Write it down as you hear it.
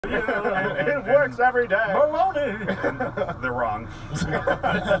It works every day. They're wrong. That's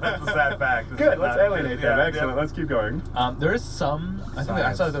a sad fact. Good, let's alienate them. Excellent, let's keep going. There is some, I think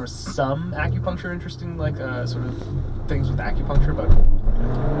I saw there was some acupuncture interesting, like sort of things with acupuncture, but...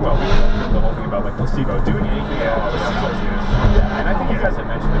 Well, the whole thing about like placebo, doing anything at all. Yeah, and I think you guys had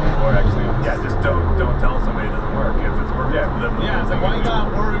mentioned it before, actually. Yeah, just don't tell somebody it doesn't work. If it's working for them. Yeah, it's like, why you gotta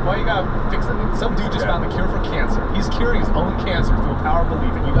worry, why you gotta fix it? Some dude just found the cure for cancer. He's curing his own cancer through the power of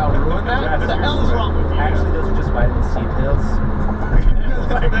belief, and you gotta ruin that? What the hell is wrong with you? Actually, those are just vitamin C pills.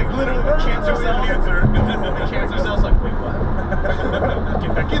 like literally the cancer cells. The cancer